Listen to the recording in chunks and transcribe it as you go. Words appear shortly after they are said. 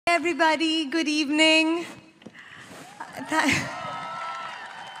Everybody, good evening.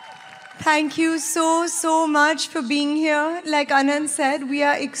 Thank you so much for being here. Like Anand said, we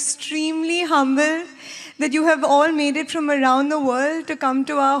are extremely humble that you have all made it from around the world to come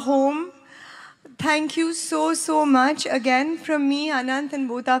to our home. Thank you so much again from me, Anant, and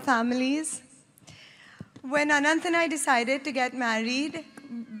both our families. When Anant and I decided to get married,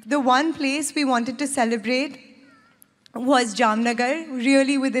 the one place we wanted to celebrate was Jamnagar,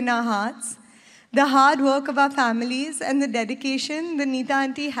 really within our hearts. The hard work of our families and the dedication the Neeta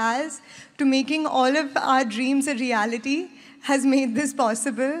auntie has to making all of our dreams a reality has made this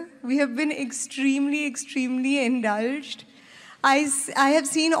possible. We have been extremely indulged. I have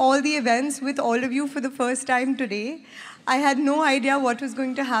seen all the events with all of you for the first time today. I had no idea what was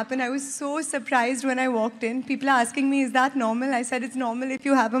going to happen. I was so surprised when I walked in. People are asking me, is that normal? I said, it's normal if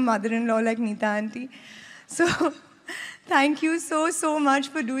you have a mother-in-law like Neeta auntie. So thank you so much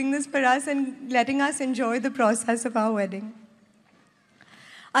for doing this for us and letting us enjoy the process of our wedding.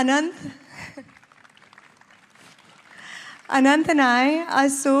 Anant and I are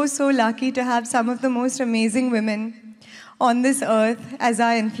so lucky to have some of the most amazing women on this earth as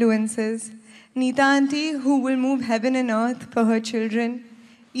our influences. Neeta auntie, who will move heaven and earth for her children.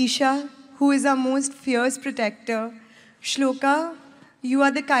 Isha, who is our most fierce protector. Shloka, you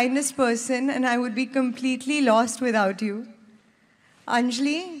are the kindest person and I would be completely lost without you.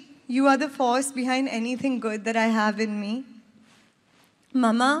 Anjali, you are the force behind anything good that I have in me.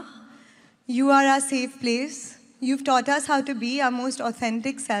 Mama, you are our safe place. You've taught us how to be our most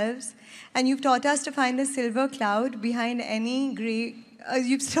authentic selves, and you've taught us to find a silver cloud behind any gray.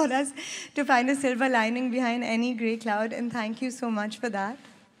 You've taught us to find a silver lining behind any gray cloud, and thank you so much for that.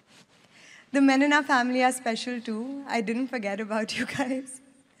 The men in our family are special too. I didn't forget about you guys.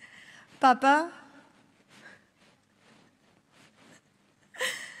 Papa,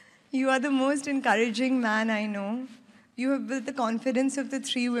 you are the most encouraging man I know. You have built the confidence of the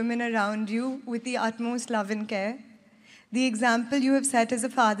three women around you with the utmost love and care. The example you have set as a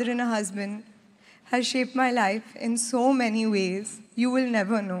father and a husband has shaped my life in so many ways you will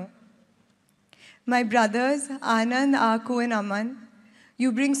never know. My brothers, Anand, Aku, and Aman,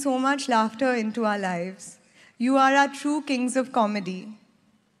 you bring so much laughter into our lives. You are our true kings of comedy.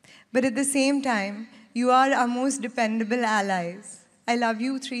 But at the same time, you are our most dependable allies. I love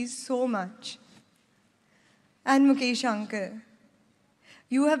you three so much. And Mukesh uncle,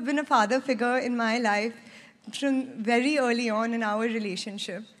 you have been a father figure in my life from very early on in our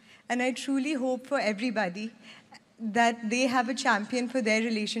relationship. And I truly hope for everybody that they have a champion for their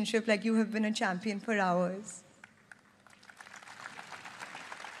relationship like you have been a champion for ours.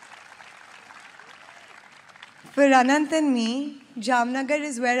 For Anant and me, Jamnagar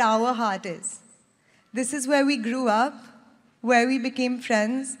is where our heart is. This is where we grew up, where we became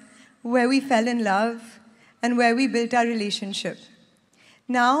friends, where we fell in love, and where we built our relationship.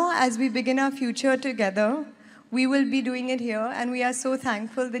 Now, as we begin our future together, we will be doing it here, and we are so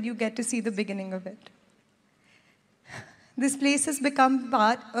thankful that you get to see the beginning of it. This place has become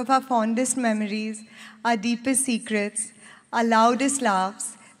part of our fondest memories, our deepest secrets, our loudest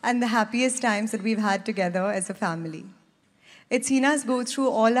laughs, and the happiest times that we've had together as a family. It's seen us go through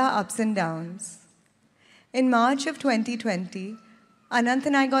all our ups and downs. In March of 2020, Anant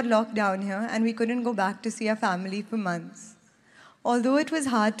and I got locked down here and we couldn't go back to see our family for months. Although it was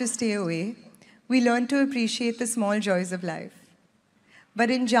hard to stay away, we learned to appreciate the small joys of life. But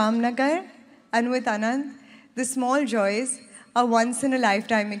in Jamnagar and with Anant, the small joys are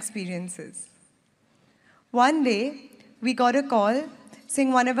once-in-a-lifetime experiences. One day, we got a call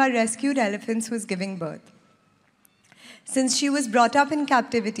saying one of our rescued elephants was giving birth. Since she was brought up in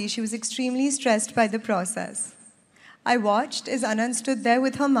captivity, she was extremely stressed by the process. I watched as Anand stood there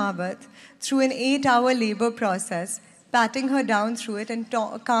with her Mavat through an 8-hour labor process, patting her down through it and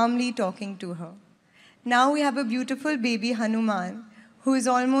calmly talking to her. Now we have a beautiful baby Hanuman who is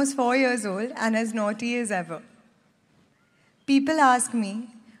almost 4 years old and as naughty as ever. People ask me,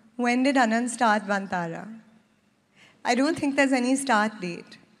 when did Anand start Vantara? I don't think there's any start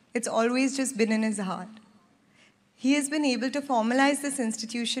date. It's always just been in his heart. He has been able to formalize this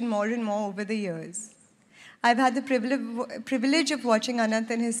institution more and more over the years. I've had the privilege of watching Anant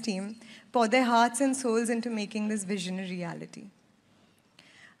and his team pour their hearts and souls into making this vision a reality.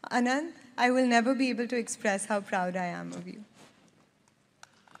 Anant, I will never be able to express how proud I am of you.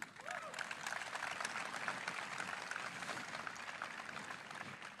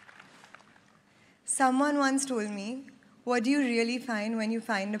 Someone once told me, what do you really find when you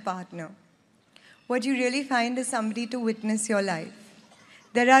find a partner? What you really find is somebody to witness your life.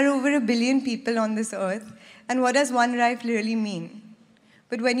 There are over 1 billion people on this earth, and what does one life really mean?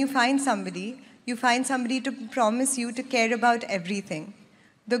 But when you find somebody to promise you to care about everything.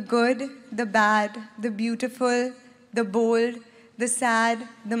 The good, the bad, the beautiful, the bold, the sad,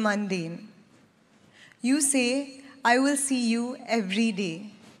 the mundane. You say, I will see you every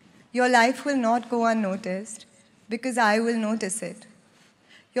day. Your life will not go unnoticed because I will notice it.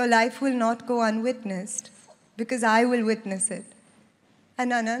 Your life will not go unwitnessed because I will witness it.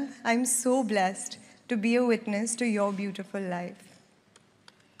 And Anant, I'm so blessed to be a witness to your beautiful life.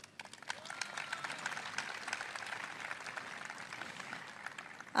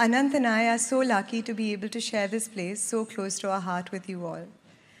 Anant and I are so lucky to be able to share this place so close to our heart with you all.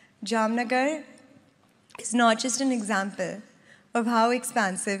 Jamnagar is not just an example of how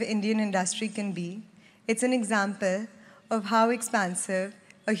expansive Indian industry can be, it's an example of how expansive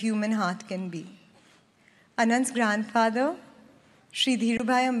a human heart can be. Anant's grandfather, Shri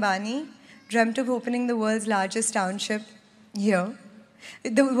Dhirubhai Ambani, dreamt of opening the world's largest township here,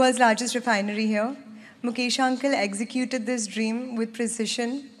 the world's largest refinery here. Mukesh uncle executed this dream with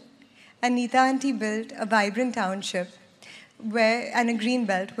precision, and Neeta auntie built a vibrant township and a green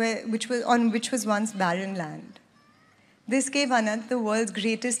belt which was once barren land. This gave Anant the world's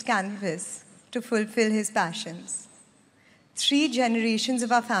greatest canvas to fulfill his passions. 3 generations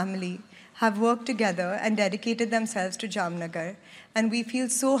of our family have worked together and dedicated themselves to Jamnagar, and we feel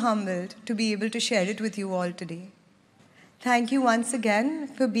so humbled to be able to share it with you all today. Thank you once again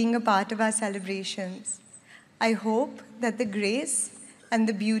for being a part of our celebrations. I hope that the grace and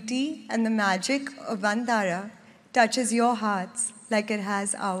the beauty and the magic of Vantara touches your hearts like it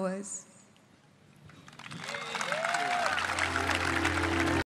has ours.